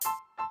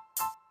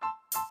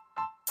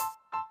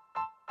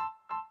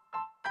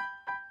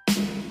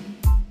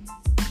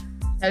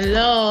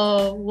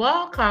Hello,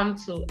 welcome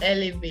to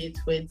Elevate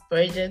with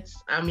Bridget.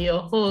 I'm your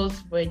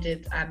host,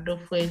 Bridget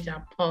Adofwe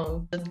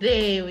Japan.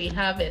 Today we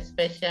have a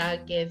special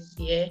guest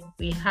here.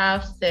 We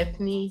have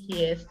Stephanie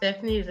here.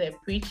 Stephanie is a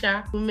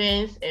preacher,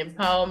 women's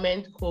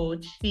empowerment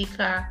coach,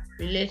 speaker,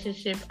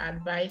 relationship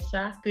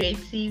advisor,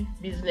 creative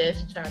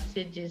business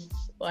strategist.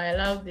 Oh, I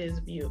love this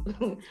view.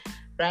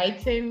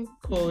 Writing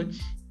coach,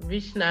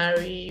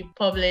 visionary,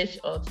 published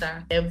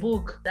author. A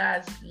book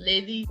that's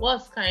Lady,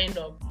 What Kind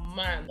of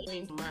Man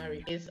Going to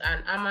Marry is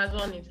an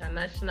Amazon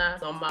International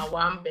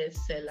 #1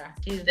 bestseller.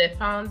 She's the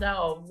founder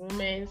of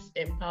Women's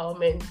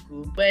Empowerment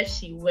Group, where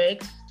she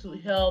works to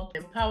help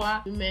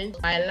empower women.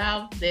 I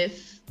love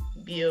this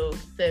bio,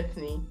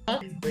 Stephanie.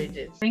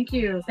 Bridget. Thank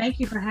you.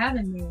 Thank you for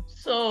having me.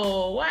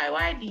 So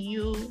why do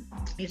you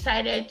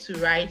decided to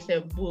write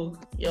a book?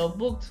 Your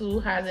book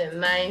too has a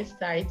nice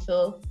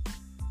title.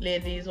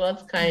 Ladies,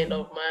 what kind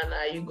of man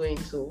are you going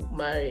to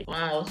marry?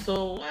 Wow.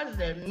 So what's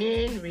the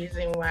main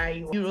reason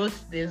why you wrote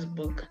this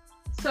book?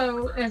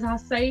 So as I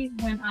say,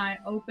 when I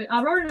wrote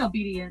it in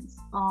obedience.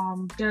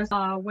 Just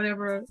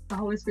whatever the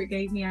Holy Spirit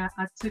gave me, I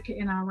took it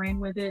and I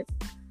ran with it.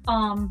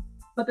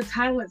 But the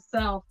title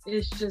itself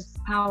is just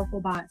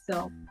powerful by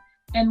itself.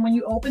 And when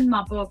you open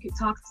my book, it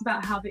talks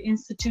about how the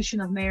institution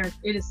of marriage,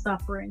 it is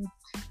suffering,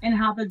 and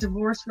how the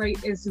divorce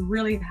rate is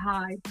really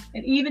high.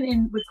 And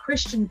even with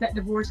Christians, that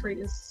divorce rate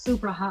is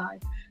super high.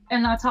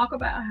 And I talk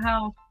about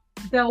how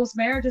those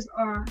marriages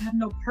have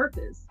no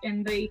purpose,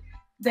 and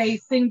they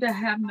seem to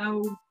have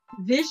no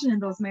vision in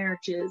those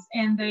marriages,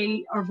 and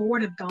they are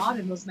void of God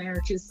in those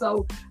marriages.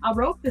 So I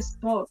wrote this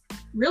book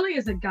really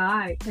as a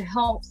guide to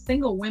help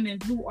single women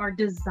who are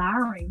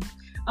desiring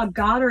a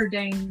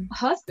God-ordained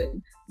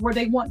husband, where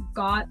they want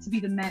God to be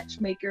the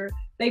matchmaker.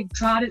 They've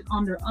tried it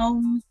on their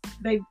own.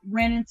 They've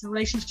ran into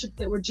relationships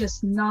that were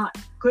just not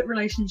good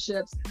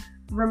relationships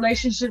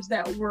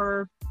that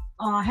were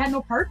had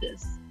no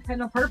purpose.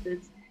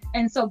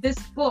 And so this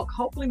book,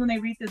 hopefully when they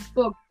read this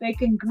book, they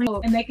can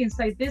glean and they can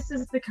say, this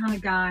is the kind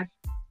of guy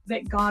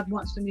that God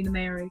wants me to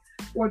marry,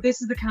 or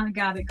this is the kind of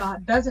guy that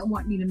God doesn't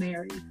want me to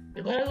marry.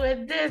 Because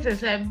with this,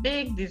 it's a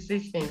big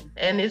decision,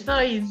 and it's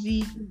not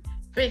easy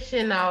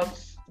fishing out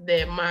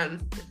the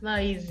man. It's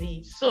not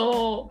easy.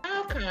 So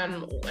how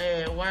can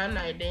one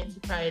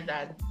identify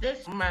that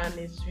this man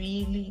is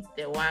really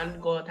the one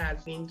God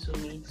has been to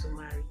me to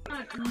marry?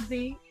 It's not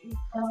easy.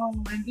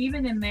 And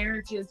even in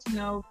marriages,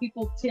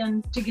 people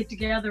tend to get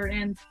together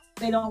and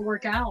they don't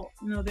work out.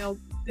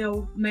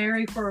 They'll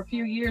marry for a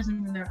few years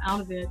and then they're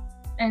out of it.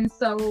 And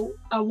so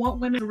I want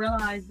women to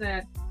realize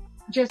that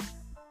just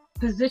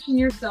position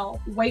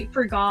yourself, wait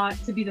for God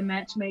to be the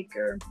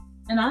matchmaker.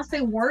 And I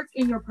say, work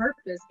in your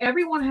purpose.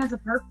 Everyone has a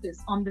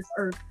purpose on this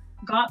earth.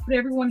 God put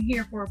everyone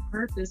here for a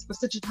purpose, for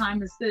such a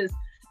time as this.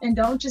 And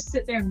don't just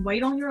sit there and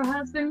wait on your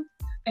husband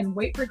and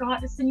wait for God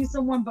to send you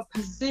someone, but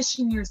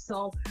position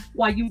yourself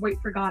while you wait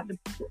for God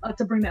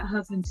to bring that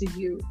husband to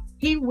you.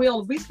 He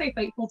will, if we stay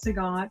faithful to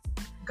God,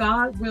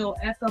 God will,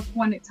 at the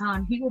appointed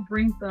time, He will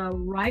bring the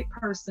right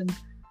person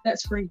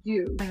that's for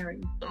you,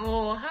 Mary.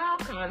 So how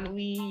can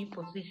we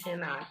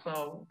position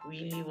ourselves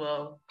really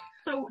well?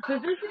 So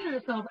position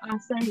yourself, I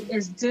say,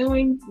 is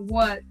doing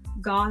what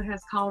God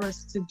has called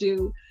us to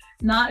do.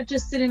 Not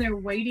just sitting there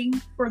waiting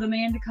for the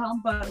man to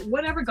come, but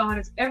whatever God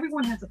is,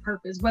 everyone has a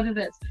purpose, whether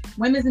that's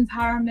women's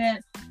empowerment,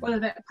 whether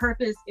that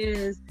purpose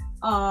is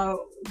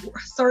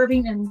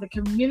serving in the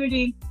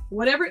community,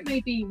 whatever it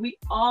may be, we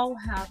all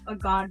have a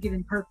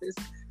God-given purpose.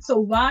 So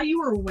while you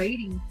are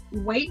waiting,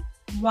 wait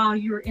while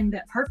you're in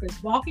that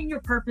purpose. Walk in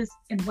your purpose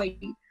and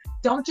wait.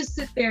 Don't just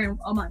sit there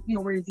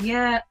and, where is he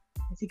at?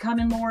 Is he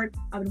coming, Lord?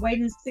 I've been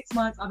waiting 6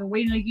 months. I've been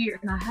waiting a year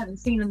and I haven't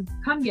seen him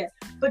come yet.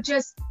 But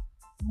just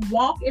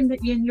walk in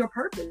your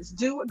purpose.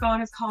 Do what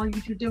God has called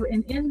you to do.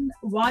 And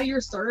while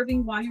you're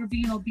serving, while you're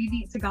being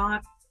obedient to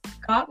God,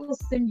 God will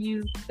send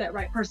you that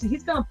right person.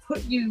 He's going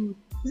to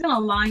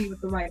align you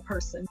with the right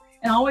person.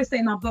 And I always say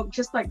in my book,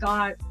 just like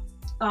God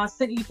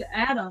sent you to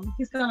Adam,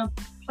 He's going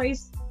to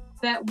place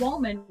that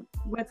woman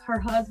with her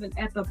husband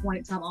at the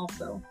appointed time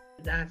also.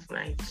 That's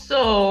nice.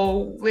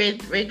 So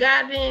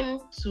regarding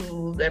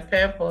to the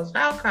purpose,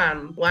 how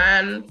can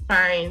one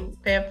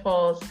find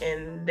purpose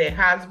in the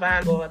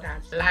husband God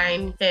has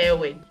lined her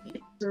with?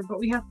 But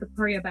we have to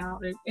pray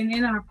about it. And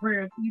in our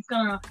prayer, He's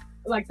gonna,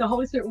 the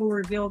Holy Spirit will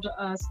reveal to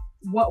us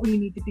what we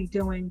need to be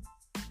doing.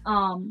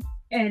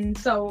 And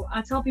so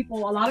I tell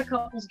people, a lot of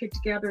couples get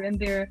together and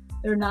they're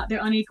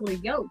unequally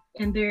yoked,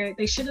 and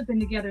they should have been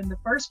together in the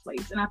first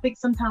place. And I think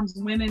sometimes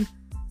women,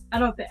 I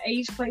don't know if the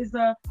age plays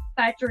a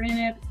factor in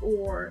it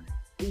or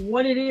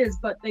what it is,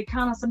 but they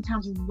kind of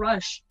sometimes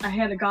rush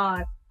ahead of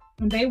God,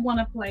 and they want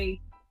to play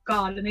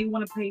God, and they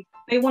want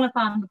to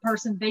find the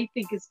person they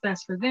think is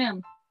best for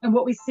them. And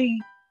what we see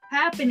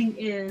happening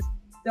is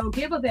they'll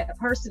give up that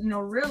person and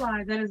they'll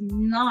realize that is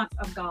not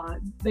of God.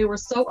 They were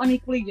so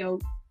unequally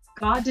yoked.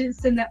 God didn't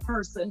send that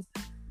person.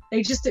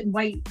 They just didn't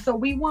wait. So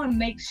we want to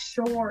make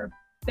sure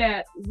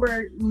that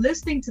we're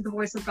listening to the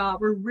voice of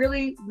God. We're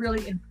really,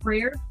 really in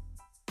prayer,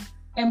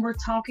 and we're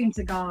talking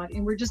to God,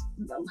 and we're just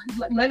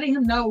letting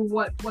Him know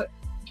what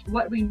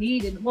what we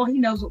need. And well, he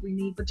knows what we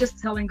need, but just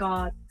telling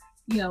God,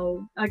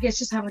 I guess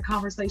just having a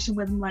conversation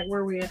with him, like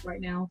where we're at right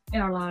now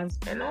in our lives.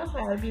 And also,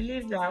 I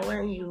believe that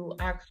when you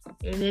ask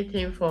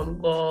anything from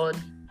God,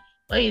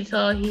 when you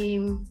tell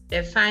him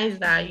the signs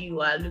that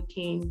you are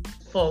looking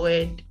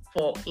forward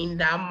for in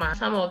that man,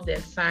 some of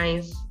the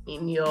signs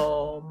in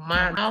your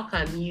man, how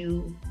can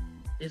you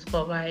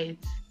discover it?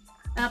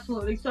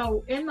 Absolutely.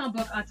 So in my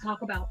book, I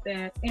talk about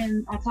that,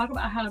 and I talk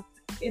about how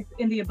it's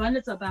in the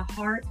abundance of the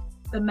heart,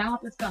 the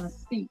mouth is going to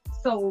speak.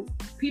 So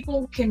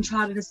people can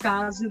try to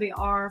disguise who they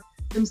are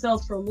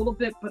themselves for a little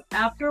bit, but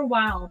after a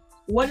while,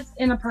 what is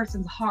in a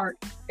person's heart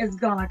is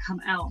going to come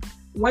out.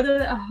 Whether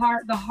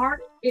the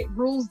heart, it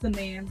rules the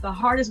man. The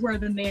heart is where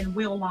the man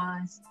will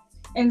lies.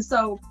 And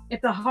so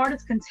if the heart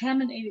is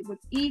contaminated with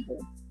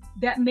evil,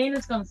 that man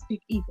is going to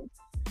speak evil.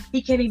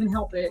 He can't even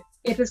help it.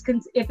 If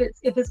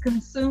it's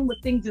consumed with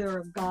things that are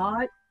of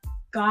God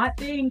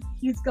things,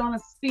 he's going to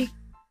speak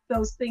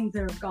those things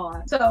that are of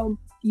God. So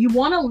you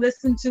want to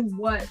listen to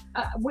what,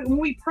 when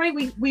we pray,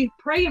 we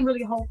pray and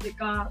really hope that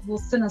God will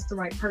send us the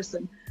right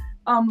person.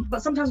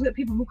 But sometimes we have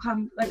people who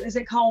come, like as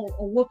they call,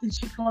 a wolf in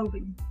sheep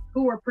clothing,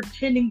 who are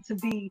pretending to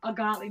be a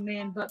godly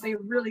man, but they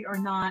really are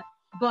not.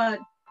 But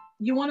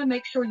you want to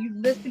make sure you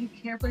listen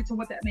carefully to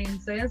what that man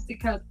says,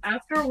 because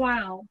after a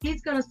while,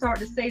 he's going to start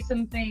to say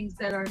some things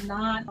that are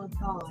not of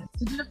God.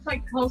 So just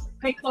pay close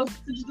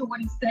attention to what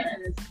he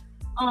says.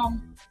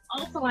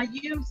 Also, I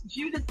use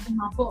Judas in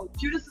my book.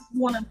 Judas is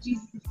one of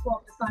Jesus'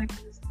 12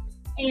 disciples.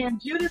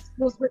 And Judas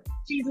was with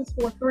Jesus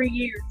for 3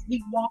 years.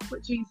 He walked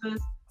with Jesus,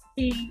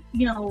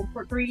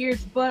 for 3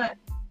 years, but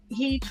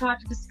he tried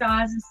to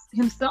disguise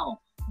himself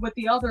with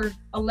the other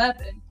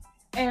 11.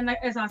 And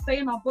as I say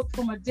in my book,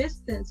 from a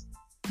distance,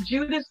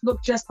 Judas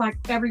looked just like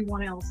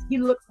everyone else. He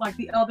looked like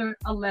the other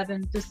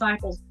 11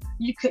 disciples.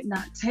 You could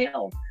not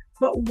tell.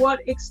 But what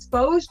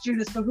exposed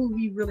Judas for who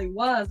he really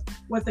was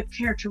the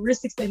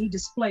characteristics that he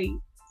displayed.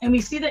 And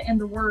we see that in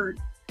the word.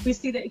 We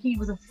see that he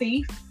was a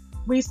thief.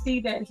 We see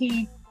that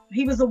he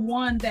was the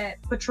one that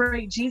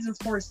betrayed Jesus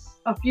for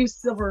a few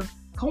silver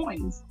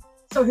coins.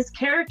 So his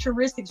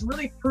characteristics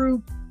really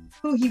prove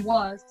who he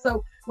was.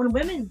 So when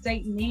women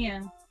date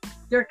men,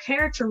 their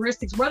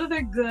characteristics, whether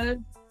they're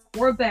good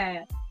or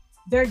bad,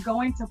 they're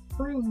going to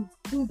prove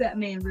who that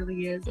man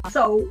really is.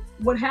 So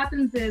what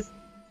happens is,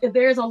 if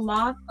there's a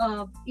lot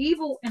of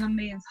evil in a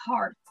man's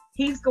heart,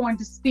 he's going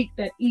to speak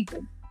that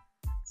evil.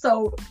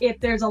 So if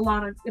there's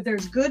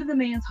good in the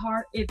man's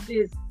heart, if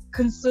it's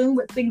consumed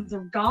with things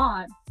of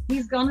God,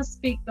 he's going to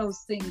speak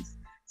those things.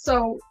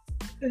 So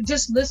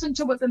just listen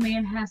to what the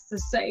man has to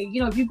say.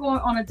 If you go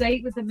on a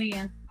date with a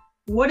man,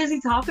 what is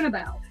he talking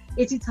about?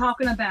 Is he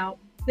talking about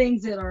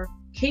things that are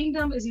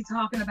kingdom? Is he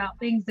talking about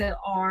things that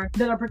are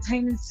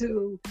pertaining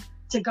to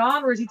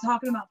God? Or is he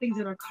talking about things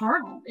that are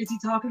carnal? Is he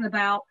talking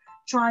about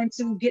trying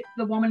to get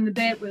the woman in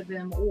bed with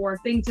him, or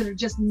things that are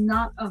just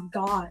not of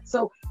God?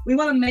 So we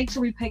want to make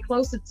sure we pay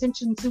close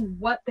attention to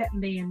what that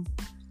man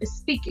is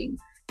speaking,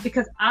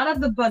 because out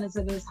of the abundance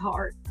of his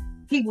heart,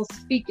 he will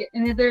speak it.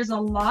 And if there's a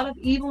lot of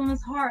evil in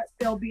his heart,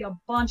 there'll be a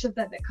bunch of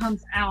that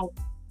comes out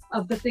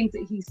of the things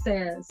that he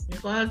says.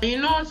 Because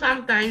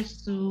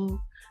sometimes too,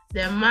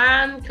 the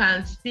man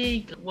can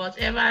speak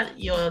whatever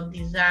your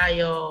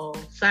desire,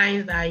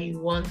 signs that you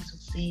want to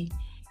see.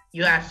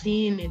 You are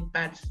seeing it,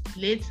 but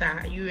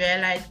later you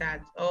realize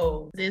that,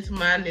 oh, this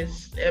man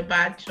is a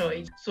bad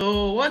choice.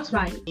 So what's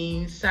right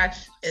in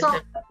such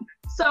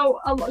so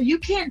you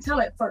can't tell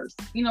at first.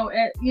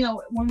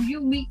 When you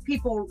meet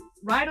people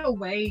right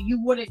away,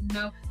 you wouldn't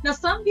know. Now,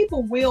 some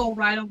people will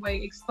right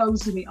away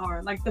expose who they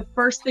are. Like the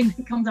first thing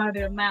that comes out of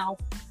their mouth,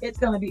 it's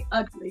going to be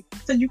ugly.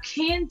 So you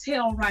can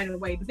tell right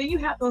away. But then you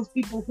have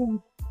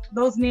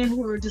those men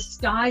who are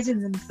disguising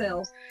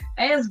themselves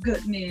as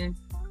good men,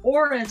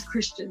 or as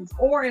Christians,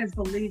 or as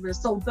believers.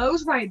 So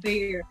those right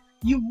there,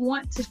 you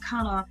want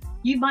to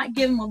you might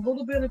give them a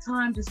little bit of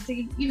time to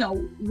see,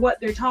 what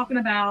they're talking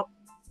about,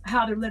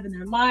 how they're living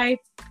their life,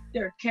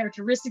 their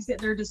characteristics that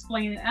they're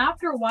displaying. And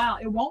after a while,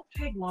 it won't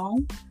take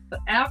long, but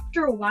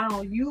after a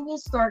while, you will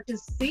start to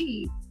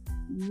see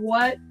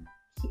what's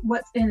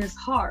in his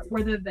heart,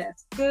 whether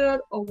that's good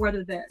or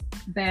whether that's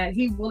bad.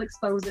 He will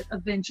expose it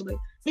eventually.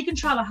 He can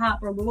try to hide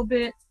for a little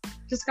bit,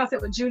 just like I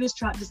said, with Judas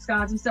tried to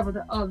disguise himself with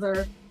the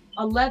other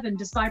 11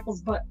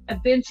 disciples, but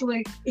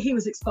eventually he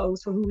was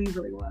exposed for who he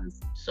really was.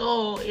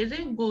 So is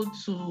it good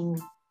to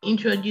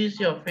introduce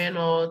your friend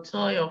or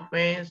tell your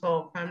friends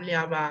or family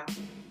about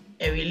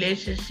a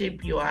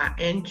relationship you are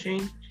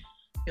entering?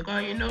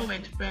 Because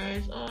with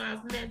friends, oh,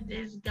 I've met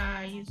this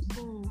guy, he's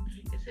cool,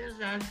 it seems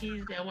that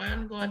he's the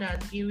one God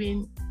has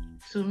given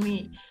to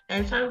me.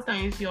 And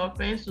sometimes your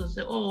friends will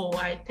say, oh,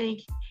 I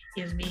think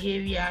his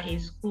behavior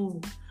is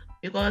cool.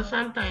 Because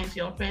sometimes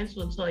your friends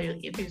will tell you,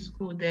 if it's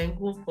cool, then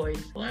go for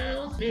it.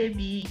 Well,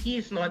 maybe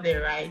he's not the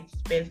right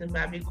person,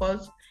 but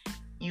because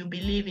you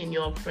believe in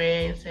your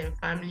friends and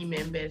family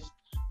members,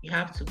 you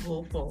have to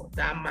go for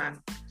that man.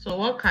 So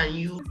what can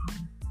you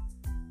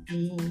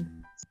do?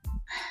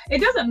 it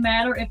doesn't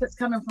matter if it's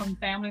coming from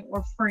family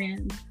or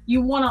friends.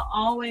 You want to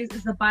always,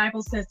 as the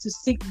Bible says, to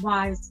seek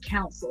wise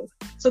counsel.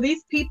 So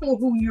these people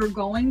who you're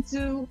going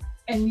to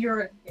and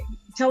you're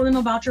telling them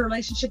about your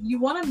relationship, you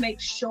want to make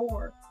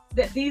sure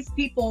that these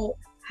people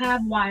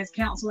have wise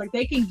counsel. Like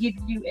they can give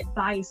you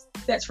advice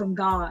that's from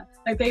God.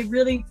 Like they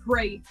really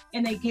pray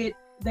and they get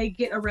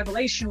a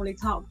revelation where they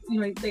talk,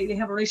 they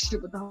have a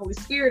relationship with the Holy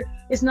Spirit.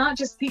 It's not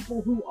just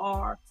people who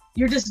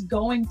you're just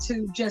going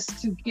to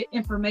get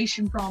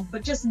information from,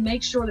 but just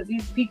make sure that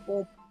these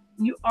people,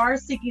 you are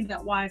seeking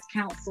that wise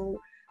counsel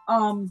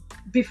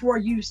before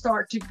you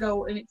start to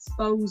go and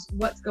expose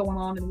what's going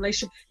on in the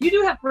relationship. You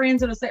do have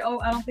friends that'll say, oh,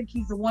 I don't think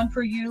he's the one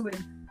for you.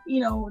 And,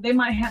 they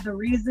might have the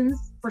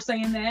reasons for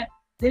saying that.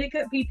 Then it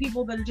could be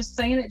people that are just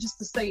saying it just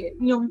to say it.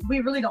 We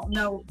really don't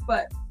know.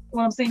 But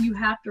what I'm saying, you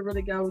have to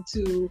really go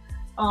to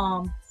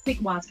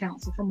seek wise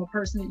counsel from a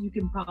person that you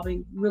can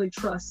probably really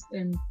trust.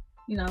 And,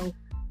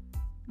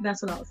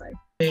 that's what I would say.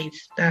 Great,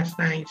 that's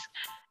nice.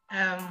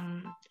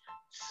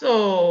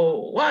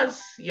 So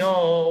what's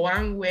your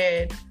one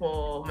word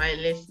for my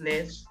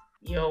listeners?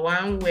 Your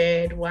one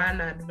word,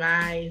 one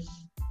advice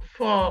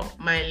for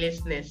my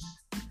listeners?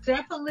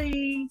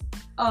 Definitely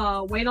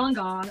wait on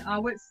God. I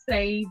would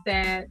say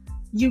that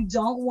you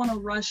don't want to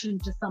rush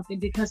into something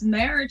because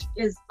marriage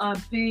is a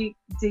big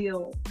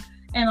deal.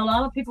 And a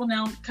lot of people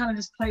now kind of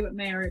just play with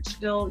marriage.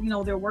 They'll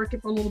work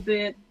it for a little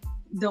bit,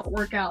 don't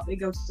work out, they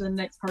go to the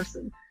next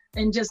person.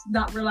 And just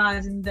not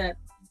realizing that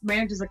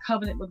marriage is a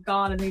covenant with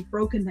God and they've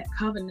broken that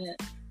covenant.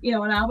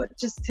 And I would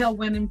just tell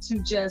women to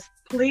just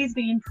please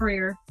be in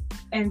prayer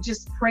and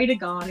just pray to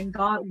God, and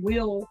God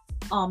will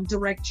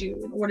direct you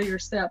and order your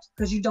steps,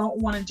 because you don't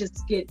want to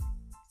just get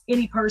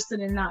any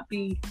person and not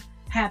be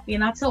happy.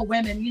 And I tell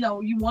women,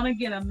 you want to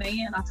get a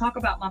man. I talk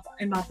about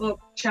in my book,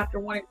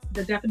 chapter 1,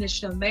 the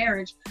definition of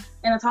marriage.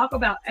 And I talk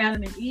about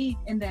Adam and Eve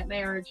in that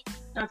marriage.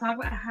 And I talk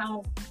about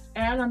how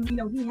Adam,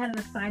 he had an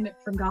assignment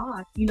from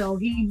God. He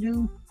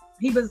knew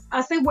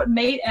I say what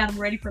made Adam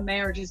ready for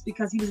marriage is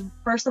because he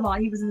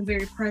was in the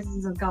very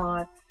presence of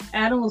God.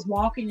 Adam was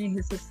walking in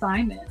his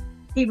assignment.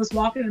 He was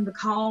walking in the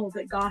call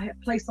that God had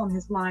placed on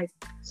his life.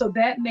 So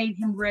that made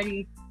him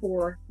ready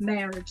for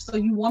marriage. So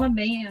you want a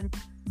man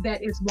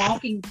that is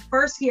walking.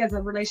 First, he has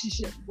a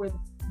relationship with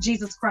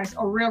Jesus Christ,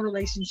 a real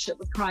relationship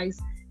with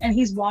Christ, and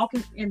he's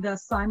walking in the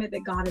assignment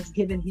that God has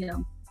given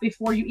him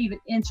before you even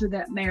enter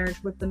that marriage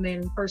with the man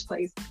in the first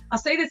place. I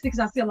say this because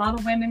I see a lot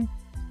of women,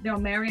 they'll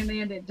marry a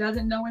man that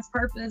doesn't know his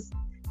purpose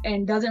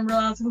and doesn't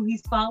realize who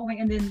he's following,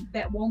 and then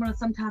that woman will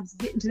sometimes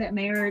get into that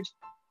marriage.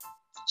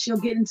 She'll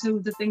get into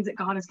the things that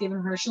God has given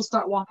her. She'll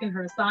start walking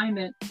her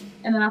assignment,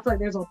 and then I feel like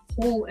there's a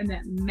pull in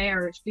that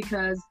marriage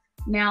because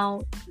now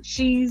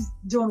she's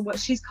doing what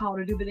she's called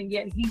to do, but then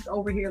yet he's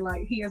over here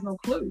like he has no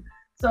clue.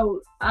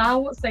 So I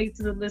would say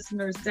to the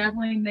listeners,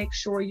 definitely make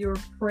sure you're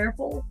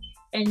prayerful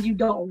and you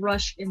don't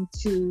rush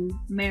into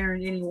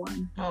marrying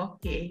anyone.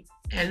 Okay.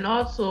 And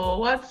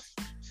also,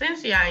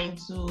 since you are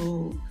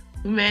into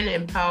women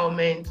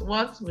empowerment,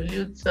 what will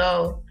you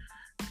tell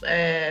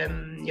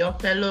your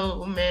fellow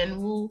women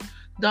who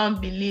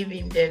don't believe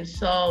in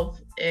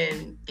themselves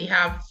and they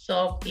have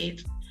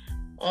self-hate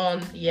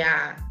on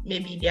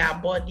maybe their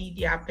body,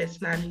 their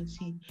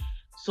personality?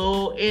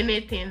 So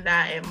anything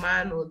that a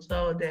man will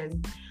tell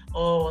them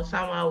or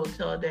someone will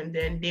tell them,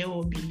 then they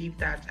will believe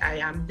that I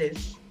am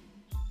this.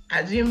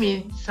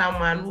 Assuming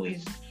someone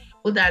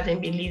who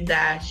doesn't believe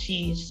that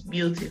she's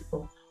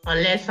beautiful,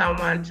 unless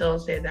someone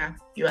tells her that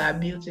you are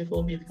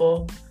beautiful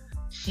before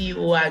she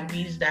who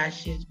agrees that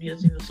she's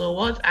beautiful. So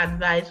what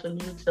advice will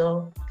you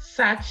tell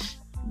such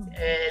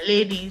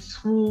ladies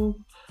who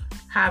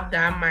have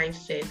that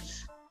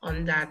mindset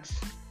on that?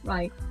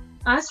 Right.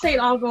 I say it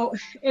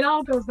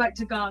all goes back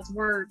to God's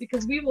word,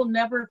 because we will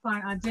never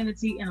find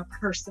identity in a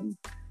person.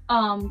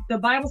 The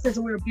Bible says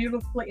that we're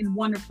beautifully and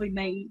wonderfully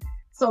made.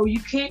 So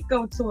you can't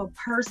go to a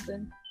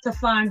person to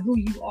find who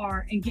you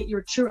are and get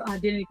your true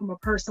identity from a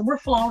person. We're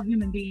flawed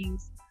human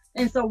beings.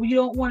 And so you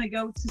don't want to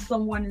go to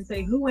someone and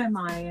say, who am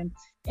I? And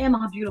am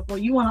I beautiful?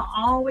 You want to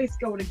always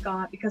go to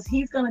God, because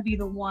he's going to be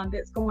the one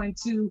that's going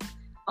to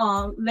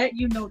let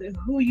you know that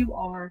who you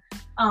are,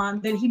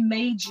 that he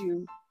made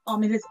you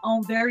in his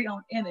own very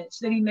own image,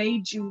 that he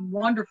made you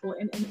wonderful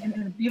and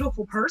a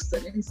beautiful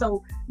person. And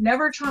so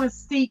never try to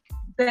seek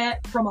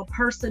that from a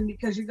person,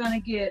 because you're going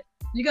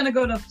to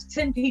go to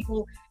 10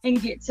 people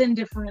and get 10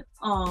 different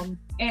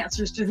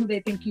answers to who they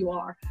think you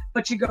are.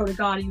 But you go to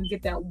God and you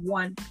get that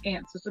one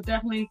answer. So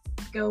definitely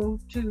go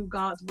to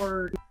God's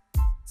word.